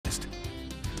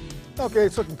Okay,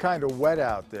 it's looking kind of wet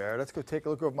out there. Let's go take a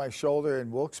look over my shoulder in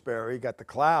Wilkes-Barre. Got the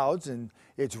clouds, and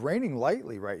it's raining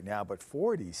lightly right now, but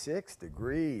 46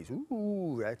 degrees.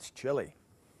 Ooh, that's chilly.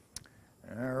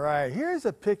 All right, here's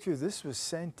a picture. This was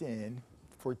sent in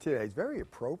for today. It's very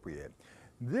appropriate.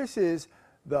 This is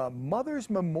the Mother's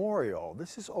Memorial.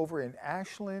 This is over in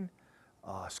Ashland,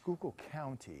 Schuylkill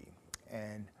County,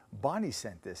 and Bonnie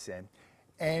sent this in.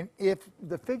 And if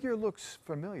the figure looks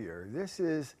familiar, this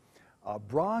is a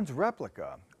bronze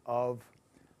replica of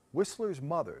Whistler's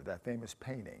mother, that famous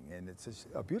painting. And it's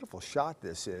a beautiful shot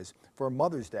this is for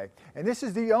Mother's Day. And this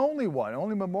is the only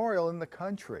memorial in the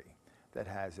country that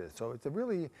has it. So it's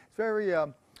very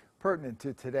pertinent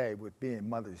to today with being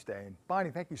Mother's Day. And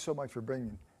Bonnie, thank you so much for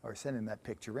sending that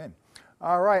picture in.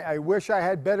 All right, I wish I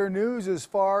had better news as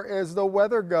far as the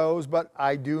weather goes, but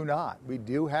I do not. We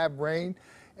do have rain.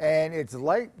 And it's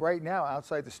light right now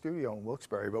outside the studio in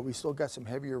Wilkes-Barre, but we still got some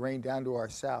heavier rain down to our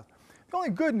south. The only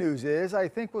good news is I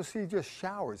think we'll see just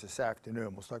showers this afternoon.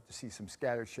 We'll start to see some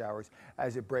scattered showers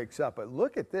as it breaks up. But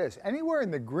look at this. Anywhere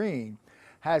in the green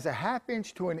has a ½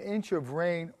 inch to an inch of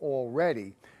rain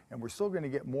already, and we're still going to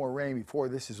get more rain before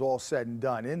this is all said and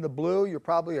done. In the blue, you're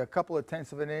probably a couple of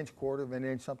tenths of an inch, quarter of an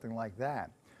inch, something like that.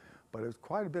 But it's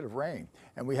quite a bit of rain.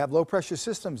 And we have low pressure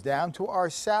systems down to our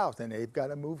south, and they've got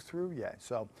to move through yet.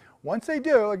 So once they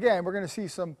do, again, we're going to see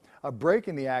a break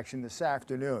in the action this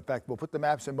afternoon. In fact, we'll put the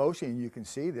maps in motion, and you can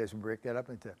see this. We'll break that up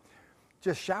into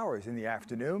just showers in the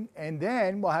afternoon. And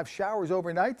then we'll have showers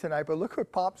overnight tonight, but look what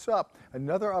pops up.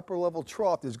 Another upper level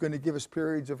trough is going to give us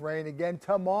periods of rain again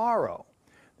tomorrow.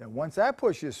 Then once that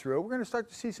pushes through, we're going to start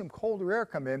to see some colder air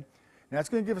come in. And that's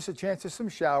going to give us a chance of some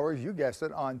showers, you guessed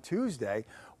it, on Tuesday.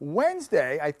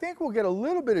 Wednesday, I think we'll get a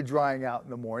little bit of drying out in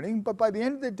the morning, but by the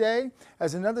end of the day,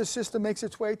 as another system makes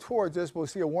its way towards us, we'll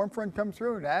see a warm front come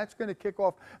through, and that's going to kick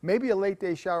off maybe a late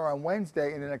day shower on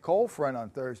Wednesday, and then a cold front on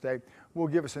Thursday will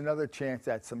give us another chance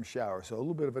at some showers. So a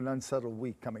little bit of an unsettled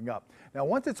week coming up. Now,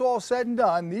 once it's all said and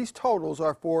done, these totals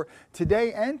are for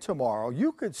today and tomorrow.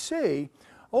 You could see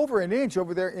over an inch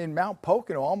over there in Mount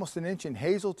Pocono, almost an inch in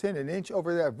Hazleton, an inch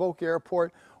over there at Volk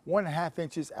Airport, 1½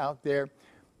 inches out there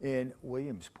in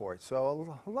Williamsport.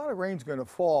 So a lot of rain's going to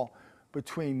fall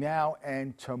between now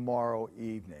and tomorrow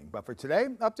evening. But for today,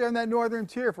 up there in that northern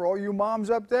tier, for all you moms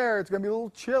up there, it's going to be a little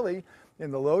chilly in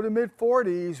the low to mid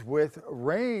 40s with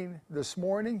rain this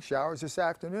morning, showers this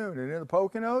afternoon. And in the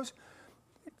Poconos,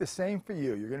 the same for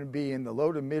you. You're going to be in the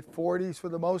low to mid 40s for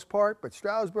the most part, but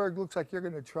Stroudsburg looks like you're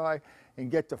going to try and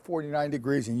get to 49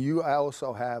 degrees, and you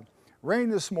also have rain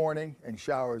this morning and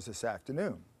showers this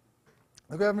afternoon.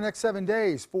 Look at the next 7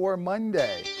 days for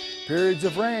Monday. Periods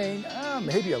of rain,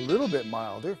 maybe a little bit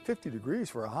milder, 50 degrees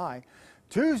for a high.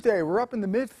 Tuesday, we're up in the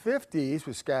mid-50s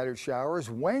with scattered showers.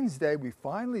 Wednesday, we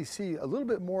finally see a little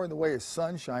bit more in the way of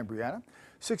sunshine, Brianna.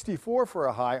 64 for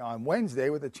a high on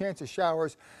Wednesday with a chance of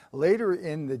showers later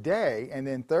in the day. And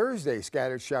then Thursday,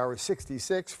 scattered showers,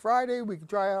 66. Friday, we can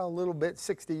dry out a little bit,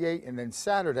 68. And then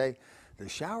Saturday, the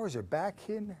showers are back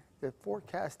in the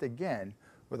forecast again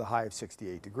with a high of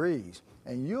 68 degrees.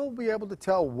 And you'll be able to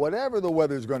tell whatever the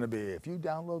weather's going to be. If you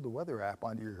download the weather app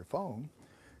onto your phone,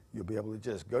 you'll be able to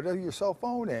just go to your cell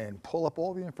phone and pull up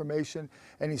all the information,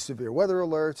 any severe weather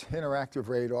alerts, interactive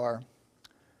radar,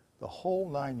 the whole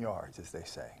 9 yards, as they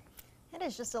say. It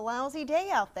is just a lousy day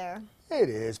out there. It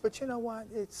is, but you know what?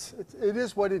 It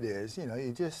is what it is. You know,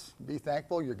 you just be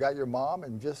thankful you got your mom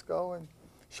and just go and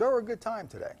show her a good time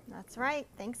today. That's right.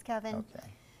 Thanks, Kevin. Okay.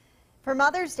 For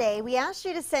Mother's Day, we asked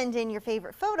you to send in your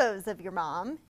favorite photos of your mom.